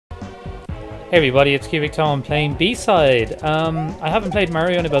Hey everybody, it's QubicTom playing B-Side. I haven't played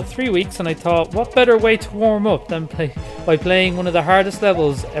Mario in about 3 weeks, and I thought, what better way to warm up than by playing one of the hardest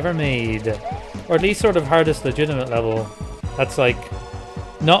levels ever made. Or at least sort of hardest legitimate level. That's like,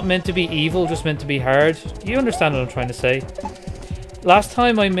 not meant to be evil, just meant to be hard. You understand what I'm trying to say. Last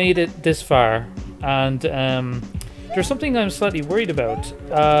time I made it this far, and there's something I'm slightly worried about.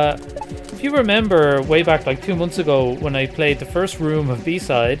 If you remember, way back like 2 months ago, when I played the first room of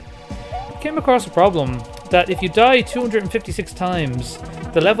B-Side, came across a problem that if you die 256 times,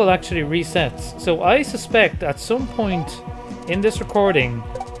 the level actually resets. So I suspect at some point in this recording,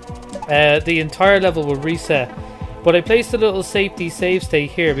 the entire level will reset. But I placed a little safety save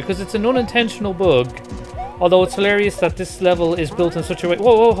state here because it's an unintentional bug. Although it's hilarious that this level is built in such a way.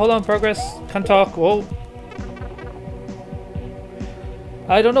 Whoa, whoa, hold on, progress. Can't talk. Whoa.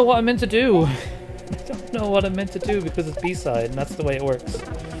 I don't know what I meant to do. I don't know what I meant to do because it's B-Side and that's the way it works.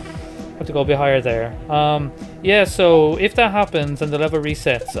 Have to go a bit higher there. Yeah, so if that happens and the level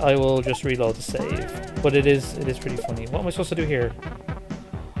resets, I will just reload the save. But it is pretty funny. What am I supposed to do here?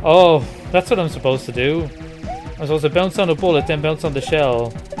 Oh, that's what I'm supposed to do. I'm supposed to bounce on a bullet, then bounce on the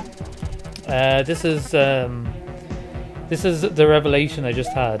shell. This is the revelation I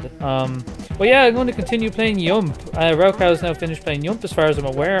just had. But yeah, I'm going to continue playing YUMP. Raukow's now finished playing YUMP as far as I'm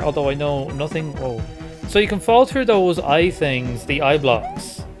aware, although I know nothing. Whoa. So you can fall through those eye things, the eye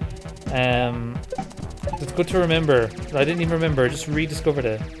blocks. It's good to remember. I didn't even remember, I just rediscovered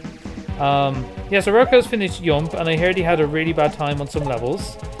it. Yeah, so Raukow's finished YUMP, and I heard he had a really bad time on some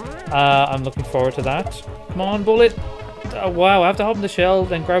levels. I'm looking forward to that. Come on, bullet! Wow, I have to hop in the shell,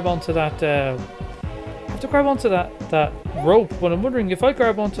 then grab onto that. I have to grab onto that rope. But I'm wondering if I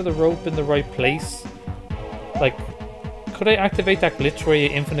grab onto the rope in the right place, like, could I activate that glitch where you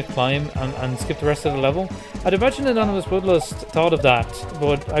infinite climb and skip the rest of the level? I'd imagine Anonymous Bloodlust thought of that,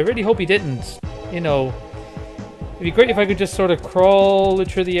 but I really hope he didn't. You know, it'd be great if I could just sort of crawl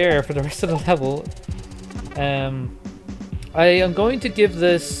through the air for the rest of the level. I am going to give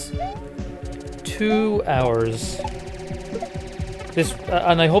this 2 hours.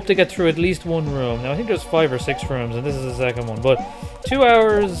 And I hope to get through at least one room. Now I think there's 5 or 6 rooms, and this is the second one. But 2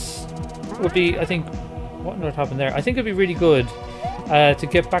 hours would be, I think. What on earth happened there? I think it'd be really good to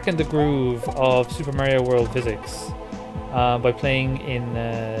get back in the groove of Super Mario World physics by playing in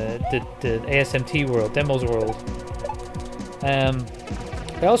the A2MT world, Demos world.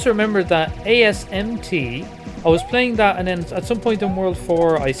 I also remembered that A2MT, I was playing that, and then at some point in World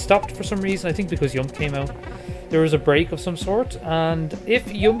 4 I stopped for some reason, I think because YUMP came out. There was a break of some sort, and if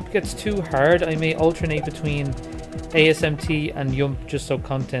YUMP gets too hard, I may alternate between A2MT and YUMP just so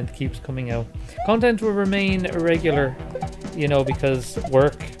content keeps coming out. Content will remain irregular, you know, because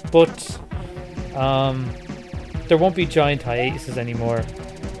work, but there won't be giant hiatuses anymore.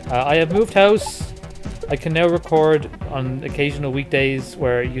 I have moved house. I can now record on occasional weekdays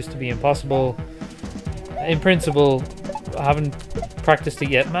where it used to be impossible. In principle, I haven't practiced it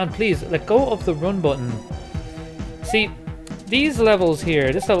yet. Man, please, let go of the run button. See, these levels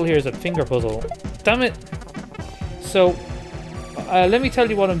here, this level here is a finger puzzle. Damn it. So, let me tell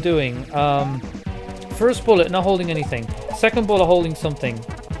you what I'm doing. First bullet, not holding anything. Second bullet, holding something.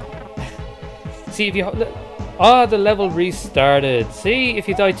 See, if you... the level restarted. See, if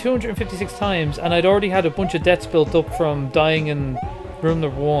you die 256 times, and I'd already had a bunch of deaths built up from dying in room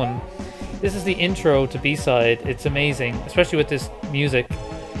number 1. This is the intro to B-Side. It's amazing, especially with this music.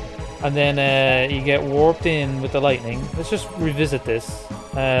 And then you get warped in with the lightning. Let's just revisit this.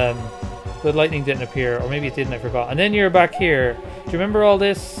 The lightning didn't appear, or maybe it didn't, I forgot. And then you're back here. Do you remember all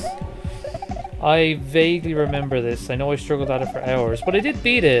this? I vaguely remember this. I know I struggled at it for hours, but I did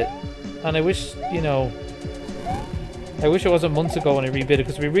beat it. And I wish, you know, I wish it wasn't months ago when I rebit it,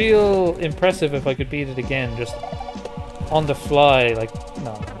 because it would be real impressive if I could beat it again, just on the fly. Like,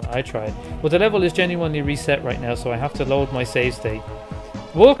 no, I tried. But the level is genuinely reset right now, so I have to load my save state.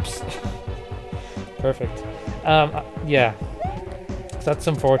 Whoops! Perfect. Yeah. That's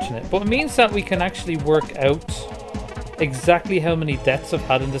unfortunate. But it means that we can actually work out exactly how many deaths I've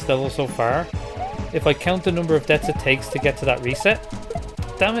had in this level so far. If I count the number of deaths it takes to get to that reset.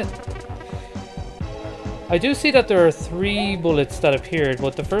 Damn it. I do see that there are 3 bullets that appeared,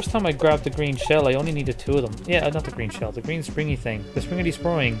 but the first time I grabbed the green shell, I only needed 2 of them. Yeah, not the green shell, the green springy thing. The springity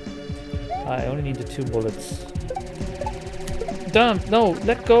spraying. I only needed 2 bullets. Damn, no,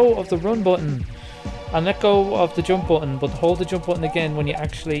 let go of the run button. And let go of the jump button, but hold the jump button again when you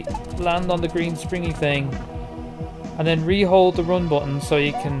actually land on the green springy thing. And then re-hold the run button so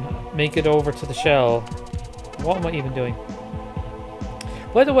you can make it over to the shell. What am I even doing?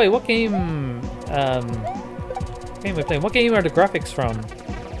 By the way, what game am I playing? What game are the graphics from?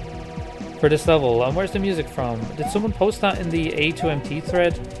 for this level. And where's the music from? Did someone post that in the A2MT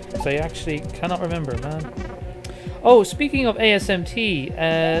thread? Because I actually cannot remember, man. Oh, speaking of ASMT,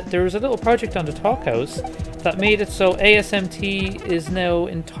 there was a little project on the Talkhouse that made it so ASMT is now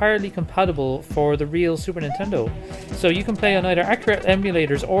entirely compatible for the real Super Nintendo. So you can play on either accurate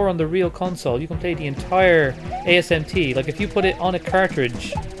emulators or on the real console. You can play the entire ASMT. Like if you put it on a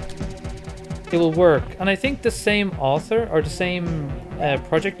cartridge, it will work. And I think the same author or the same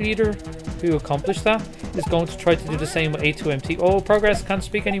project leader who accomplished that is going to try to do the same with A2MT. Oh, progress, can't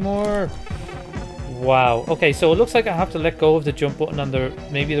speak anymore. Wow. Okay, so it looks like I have to let go of the jump button and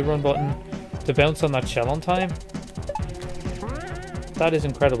maybe the run button to bounce on that shell on time. That is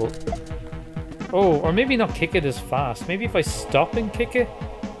incredible. Oh, or maybe not kick it as fast. Maybe if I stop and kick it,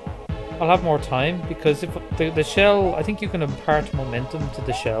 I'll have more time, because if the shell, I think you can impart momentum to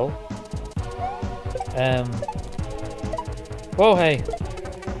the shell. Whoa, hey.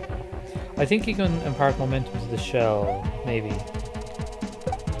 I think you can impart momentum to the shell, maybe.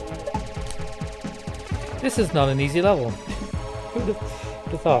 This is not an easy level. Who'd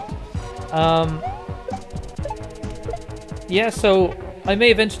have thought? Yeah, so I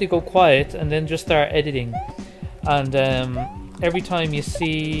may eventually go quiet and then just start editing. And every time I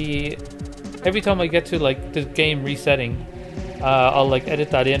get to like the game resetting, I'll like edit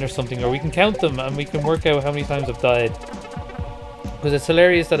that in or something, or we can count them and we can work out how many times I've died. Because it's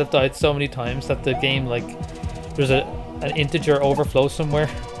hilarious that I've died so many times that the game, like, there's an integer overflow somewhere.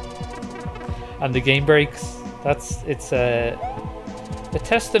 And the game breaks. It's a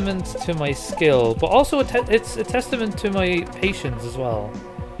testament to my skill, but also it's a testament to my patience as well.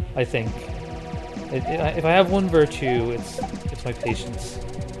 I think if I have one virtue, it's my patience.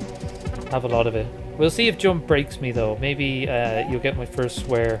 I have a lot of it. We'll see if jump breaks me though. Maybe you'll get my first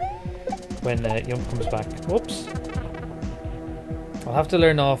swear when YUMP comes back. Whoops. I'll have to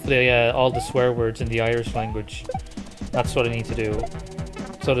learn off all the swear words in the Irish language. That's what I need to do.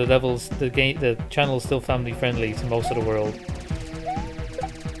 So the channel is still family friendly to most of the world.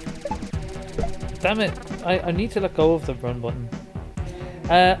 Damn it! I need to let go of the run button.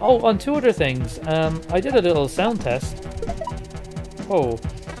 Oh, on two other things. I did a little sound test. Oh,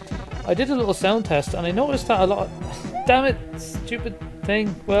 I did a little sound test, and I noticed that a lot. Damn it! Stupid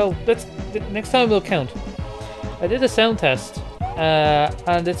thing. Well, next time we'll count. I did a sound test,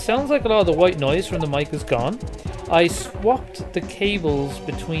 and it sounds like a lot of the white noise from the mic is gone. I swapped the cables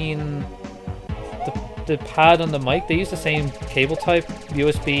between the pad on the mic. They use the same cable type,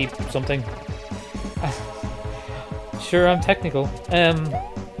 USB something. Sure, I'm technical.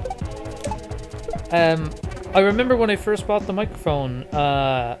 I remember when I first bought the microphone,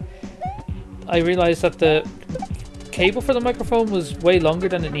 I realized that the cable for the microphone was way longer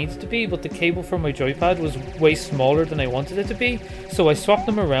than it needed to be, but the cable for my joypad was way smaller than I wanted it to be. So I swapped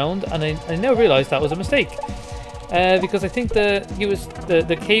them around, and I now realized that was a mistake. Because I think the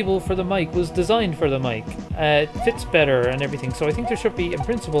cable for the mic was designed for the mic. It fits better and everything, so I think there should be, in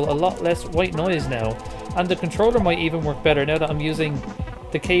principle, a lot less white noise now. And the controller might even work better now that I'm using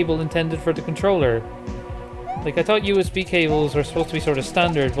the cable intended for the controller. Like, I thought USB cables were supposed to be sort of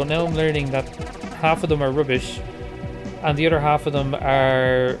standard, but now I'm learning that half of them are rubbish, and the other half of them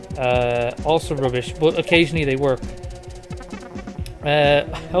are also rubbish, but occasionally they work. I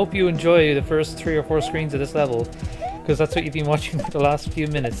hope you enjoy the first 3 or 4 screens of this level, because that's what you've been watching for the last few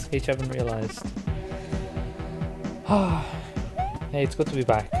minutes, in case you haven't realised. Hey, it's good to be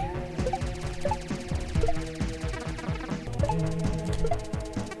back.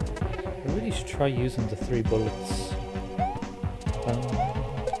 I really should try using the 3 bullets.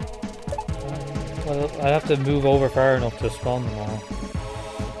 Well, I have to move over far enough to spawn them all.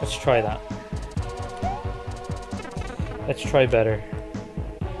 Let's try that. Let's try better.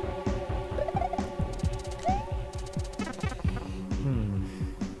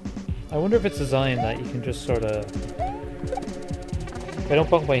 I wonder if it's designed that you can just sort of... If I don't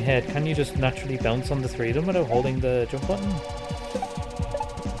bump my head, can you just naturally bounce on the 3 of them without holding the jump button?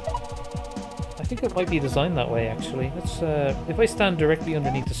 I think it might be designed that way, actually. Let's, if I stand directly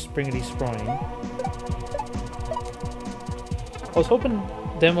underneath the springety spine... I was hoping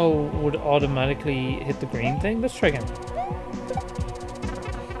demo would automatically hit the green thing. Let's try again.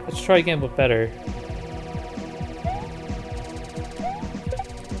 Let's try again, but better.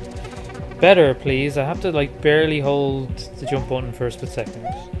 Better, please. I have to, like, barely hold the jump button for a split second.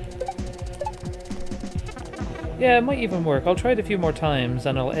 Yeah, it might even work. I'll try it a few more times,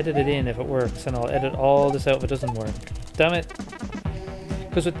 and I'll edit it in if it works, and I'll edit all this out if it doesn't work. Damn it.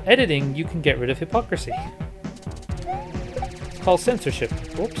 Because with editing, you can get rid of hypocrisy. It's called censorship.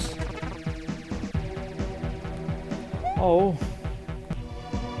 Whoops.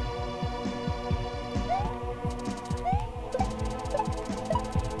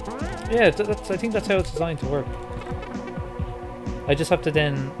 Yeah, I think that's how it's designed to work. I just have to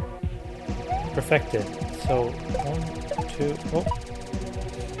then perfect it. So, 1, 2, oh.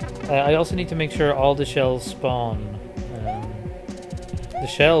 I also need to make sure all the shells spawn. The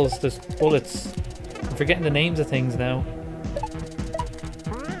shells, the bullets. I'm forgetting the names of things now.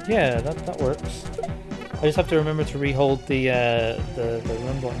 Yeah, that works. I just have to remember to re-hold the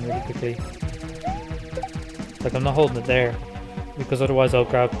run button really quickly. Like, I'm not holding it there, because otherwise I'll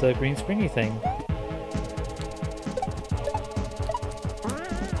grab the green springy thing.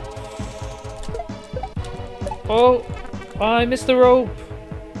 Oh! I missed the rope!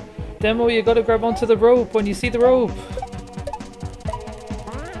 Demo, you gotta grab onto the rope when you see the rope!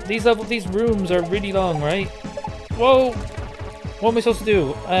 These rooms are really long, right? Whoa! What am I supposed to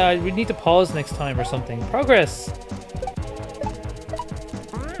do? We need to pause next time or something. Progress!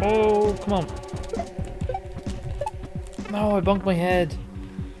 Oh, come on. No, I bumped my head.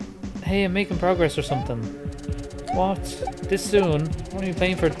 Hey, I'm making progress or something. What? This soon? I've only been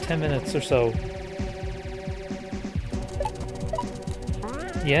playing for 10 minutes or so.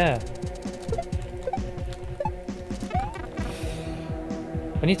 Yeah.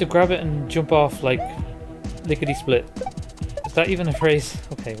 I need to grab it and jump off like lickety-split. Is that even a phrase?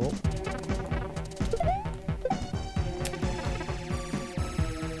 Okay, well.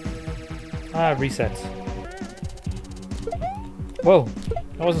 Ah, reset. Whoa,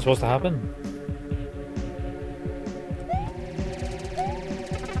 that wasn't supposed to happen.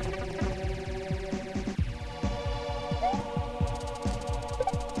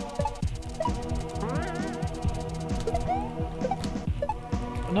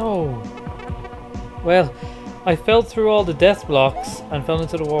 No. Well, I fell through all the death blocks and fell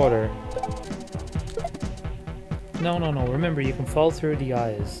into the water. No, no, no. Remember, you can fall through the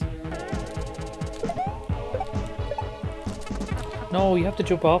eyes. No, you have to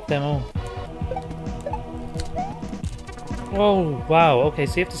jump off, Demo. Whoa, wow. Okay,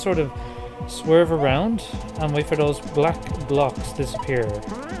 so you have to sort of swerve around and wait for those black blocks to disappear.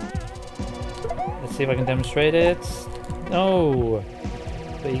 Let's see if I can demonstrate it. No.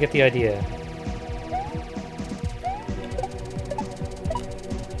 But you get the idea.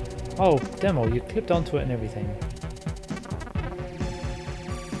 Oh, Demo, you clipped onto it and everything.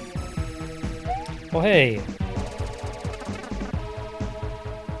 Oh, hey.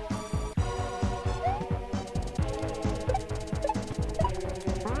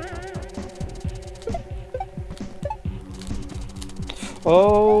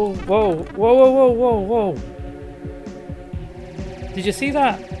 Oh, whoa, whoa, whoa, whoa, whoa, whoa. Did you see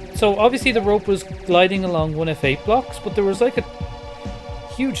that? So obviously the rope was gliding along 1F8 blocks, but there was like a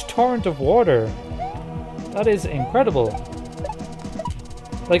huge torrent of water. That is incredible.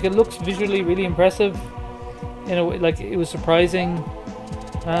 Like, it looks visually really impressive. In a way, like, it was surprising.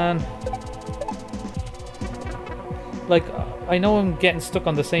 And like, I know I'm getting stuck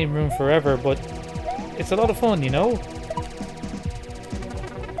on the same room forever, but it's a lot of fun, you know?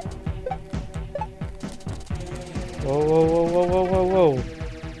 Whoa, whoa, whoa, whoa, whoa, whoa, whoa.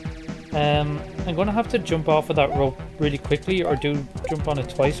 I'm gonna have to jump off of that rope really quickly, or jump on it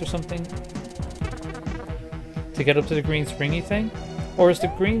twice or something to get up to the green springy thing. Or is the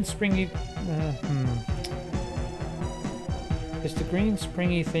green springy is the green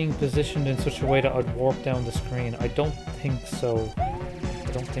springy thing positioned in such a way that I'd warp down the screen? I don't think so.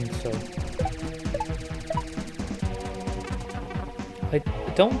 I don't think so. I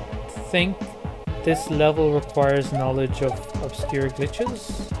don't think this level requires knowledge of obscure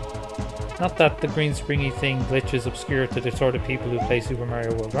glitches. Not that the green springy thing glitch is obscure to the sort of people who play Super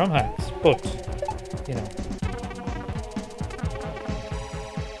Mario World ROM hacks, but, you know.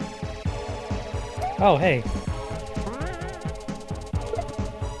 Oh, hey.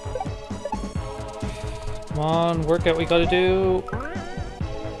 Come on, work out what we gotta do.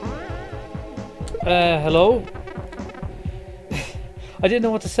 Hello? I didn't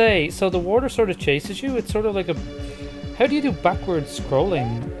know what to say. So the water sort of chases you. It's sort of like a... How do you do backwards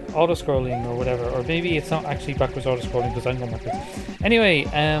scrolling? Auto-scrolling or whatever. Or maybe it's not actually backwards auto-scrolling because I'm going backwards. Anyway,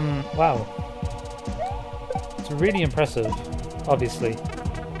 wow. It's really impressive, obviously.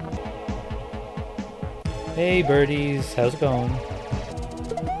 Hey birdies, how's it going?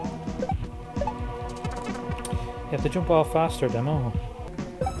 You have to jump off faster, Demo.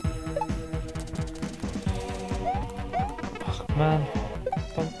 Oh, man.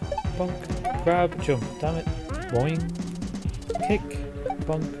 Bunk, bunk, grab, jump. Damn it. Boing. Kick.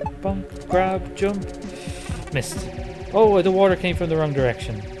 Bunk, bunk, grab, jump. Missed. Oh, the water came from the wrong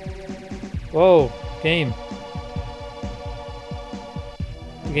direction. Whoa, game.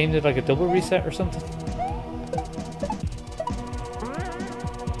 The game did like a double reset or something.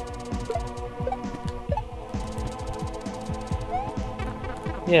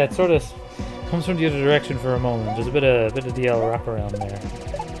 Yeah, it sort of comes from the other direction for a moment. There's a bit of DL wraparound there.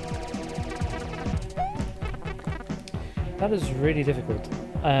 That is really difficult.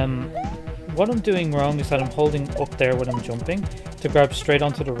 What I'm doing wrong is that I'm holding up there when I'm jumping to grab straight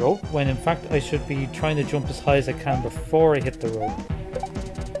onto the rope, when in fact I should be trying to jump as high as I can before I hit the rope.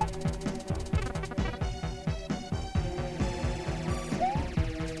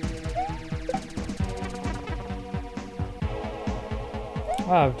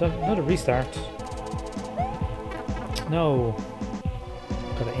 Ah, I've done another restart. No.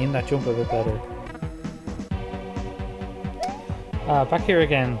 Gotta aim that jump a bit better. Back here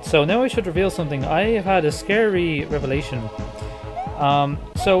again. So now I should reveal something. I have had a scary revelation.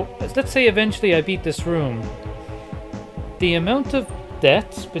 So let's say eventually I beat this room. The amount of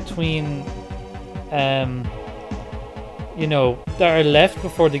deaths between, you know, that are left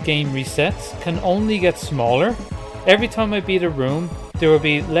before the game resets can only get smaller. Every time I beat a room, there will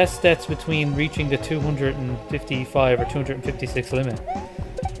be less deaths between reaching the 255 or 256 limit.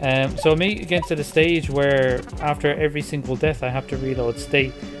 So I may get to the stage where after every single death I have to reload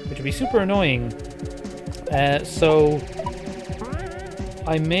state, which would be super annoying. So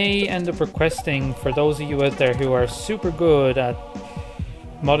I may end up requesting, for those of you out there who are super good at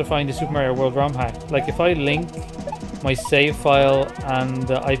modifying the Super Mario World ROM hack, like if I link my save file and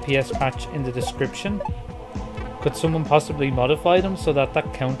the IPS patch in the description, could someone possibly modify them so that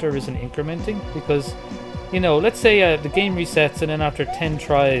that counter isn't incrementing? Because, you know, let's say the game resets and then after 10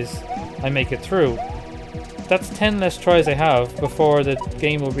 tries I make it through. That's 10 less tries I have before the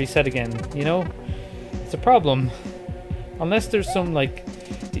game will reset again, you know? It's a problem. Unless there's some, like...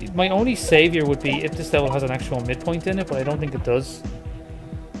 My only savior would be if this level has an actual midpoint in it, but I don't think it does.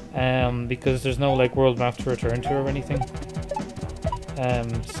 Because there's no, like, world map to return to or anything.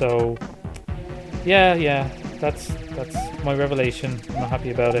 So... Yeah, that's my revelation. I'm not happy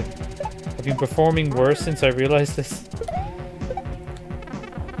about it. I've been performing worse since I realized this.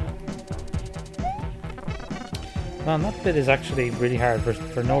 Man, that bit is actually really hard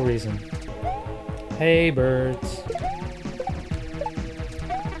for no reason. Hey, birds.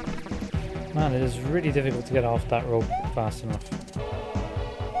 Man, it is really difficult to get off that rope fast enough.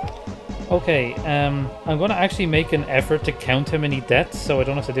 Okay, I'm going to actually make an effort to count how many deaths, so I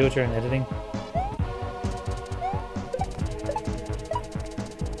don't have to do it during editing.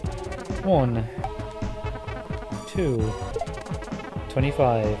 1, 2,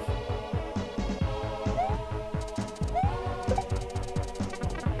 25,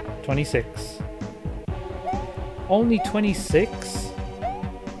 26. Only 26?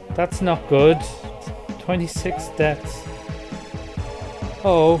 That's not good. 26 deaths.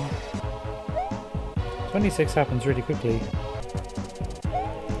 Oh. 26 happens really quickly.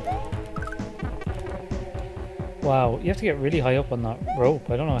 Wow, you have to get really high up on that rope.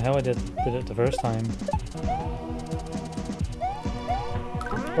 I don't know how I did it the first time.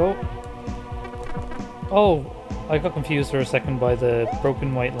 Oh. Oh, I got confused for a second by the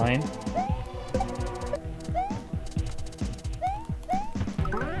broken white line.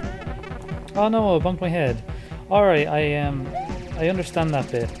 Oh no, I bumped my head. Alright, I understand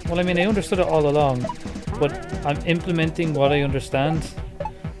that bit. Well, I mean, I understood it all along, but I'm implementing what I understand.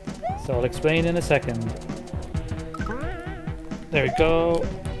 So I'll explain in a second. There we go.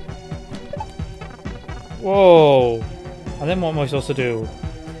 Whoa! And then what am I supposed to do?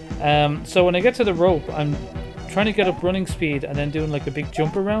 So when I get to the rope, I'm trying to get up running speed and then doing like a big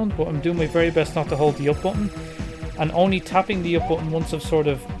jump around, but I'm doing my very best not to hold the up button. And only tapping the up button once I've sort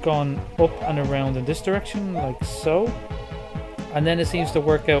of gone up and around in this direction, like so. And then it seems to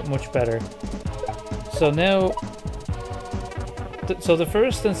work out much better. So now... So the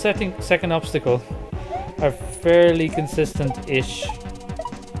first and second obstacle are fairly consistent-ish.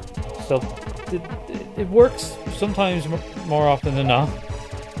 So it works sometimes more often than not.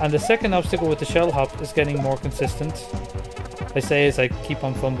 And the second obstacle with the shell hop is getting more consistent, I say as I keep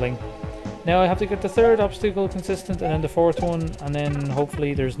on fumbling. Now I have to get the third obstacle consistent and then the fourth one, and then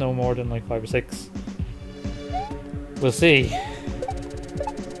hopefully there's no more than like 5 or 6. We'll see.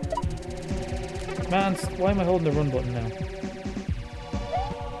 Man, why am I holding the run button now?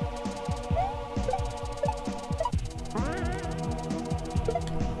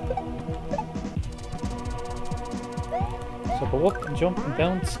 So go up and jump and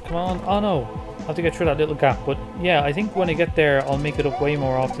bounce, come on. Oh no! I have to get through that little gap, but yeah, I think when I get there I'll make it up way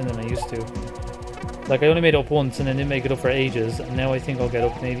more often than I used to. Like I only made it up once and then didn't make it up for ages, and now I think I'll get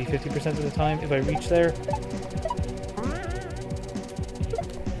up maybe 50% of the time if I reach there.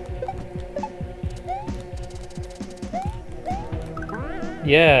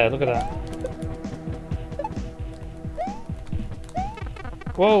 Yeah, look at that.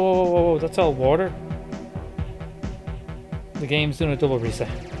 Whoa, whoa, whoa, whoa, whoa, that's all water. The game's doing a double reset.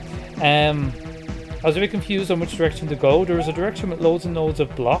 I was a bit confused on which direction to go. There was a direction with loads and loads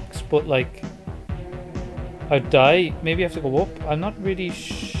of blocks, but like I'd die. Maybe I have to go up. I'm not really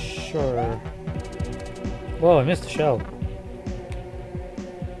sure. Whoa, I missed the shell.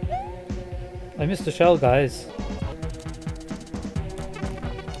 I missed the shell, guys.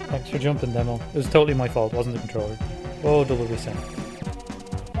 Thanks for jumping, Demo. It was totally my fault, wasn't the controller. Oh, double reset.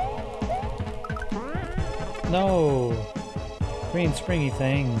 No! Green springy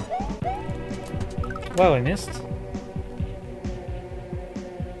thing. Wow, I missed.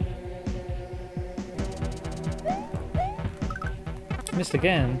 Missed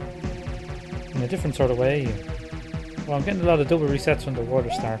again. In a different sort of way. Well, I'm getting a lot of double resets when the water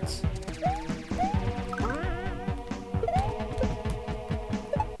starts.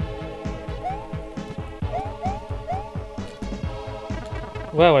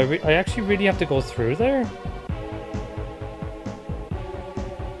 Wow, I actually really have to go through there?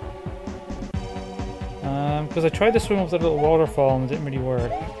 Because I tried to swim up the little waterfall and it didn't really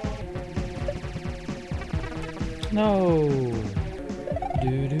work. No!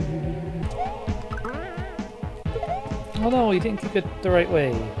 Doo-doo. Oh no, he didn't kick it the right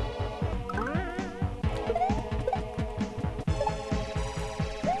way.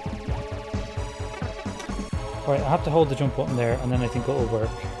 Alright, I have to hold the jump button there and then I think it will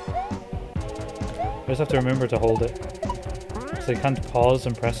work. I just have to remember to hold it. So I can't pause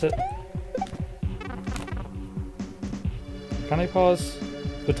and press it. Can I pause?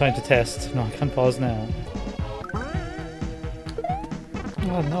 Good time to test. No, I can't pause now.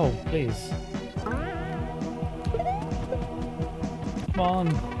 Oh no, please. Come on.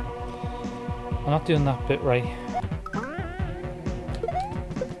 I'm not doing that bit right.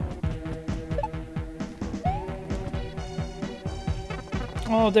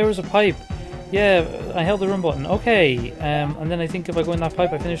 Oh, there was a pipe. Yeah, I held the room button. Okay, and then I think if I go in that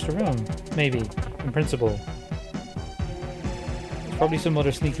pipe, I finish the room. Maybe, in principle. There's probably some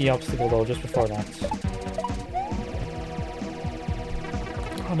other sneaky obstacle though, just before that.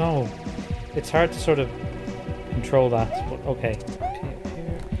 Oh no, it's hard to sort of control that, but okay. Okay, up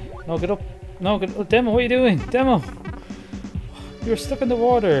here. No, get up. No, get up. Demo, what are you doing? Demo! You're stuck in the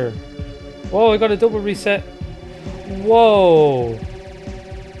water. Whoa, I got a double reset. Whoa!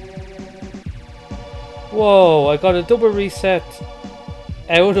 Whoa, I got a double reset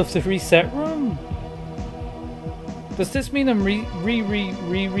out of the reset room? Does this mean I'm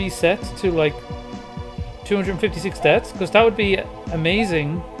reset to like 256 deaths? Because that would be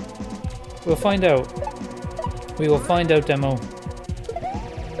amazing. We'll find out. We will find out, Demo.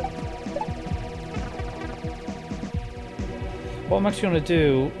 What I'm actually going to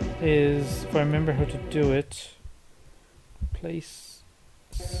do is, if I remember how to do it, place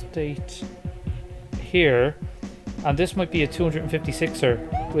state here, and this might be a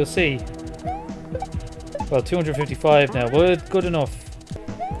 256er. We'll see. Well, 255 now. Good enough.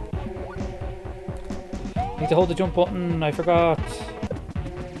 Need to hold the jump button. I forgot.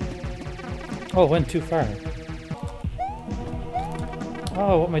 Oh, went too far.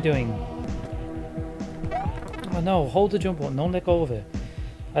 Oh, what am I doing? Oh no, hold the jump button. Don't let go of it.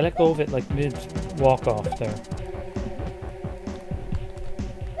 I let go of it like mid walk off there.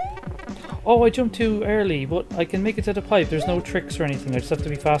 Oh, I jumped too early, but I can make it to the pipe. There's no tricks or anything. I just have to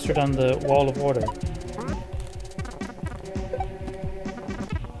be faster than the wall of water.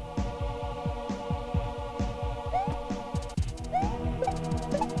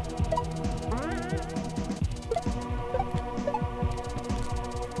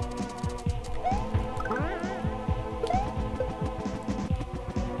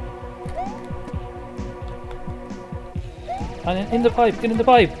 And in the pipe, get in the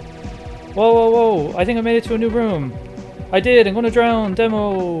pipe! Whoa, whoa, whoa! I think I made it to a new room. I did. I'm gonna drown.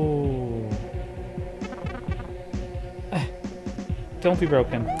 Demo. Don't be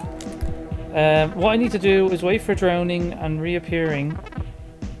broken. What I need to do is wait for drowning and reappearing,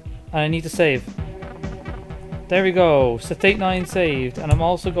 and I need to save. There we go. State 9 saved, and I'm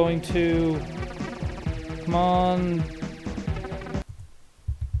also going to. Come on.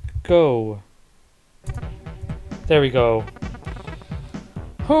 Go. There we go.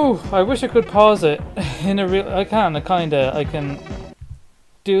 Whew, I wish I could pause it in a real... I can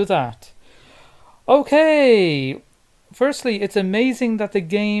do that. Okay! Firstly, it's amazing that the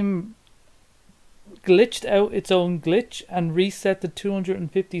game glitched out its own glitch and reset the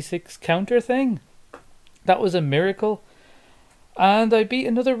 256 counter thing. That was a miracle. And I beat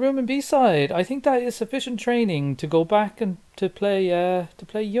another room in B-side. I think that is sufficient training to go back and to play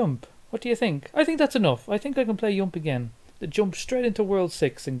YUMP. What do you think? I think that's enough. I think I can play YUMP again. jump straight into World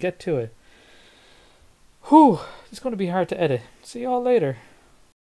 6 and get to it. Whew, it's going to be hard to edit. See y'all later.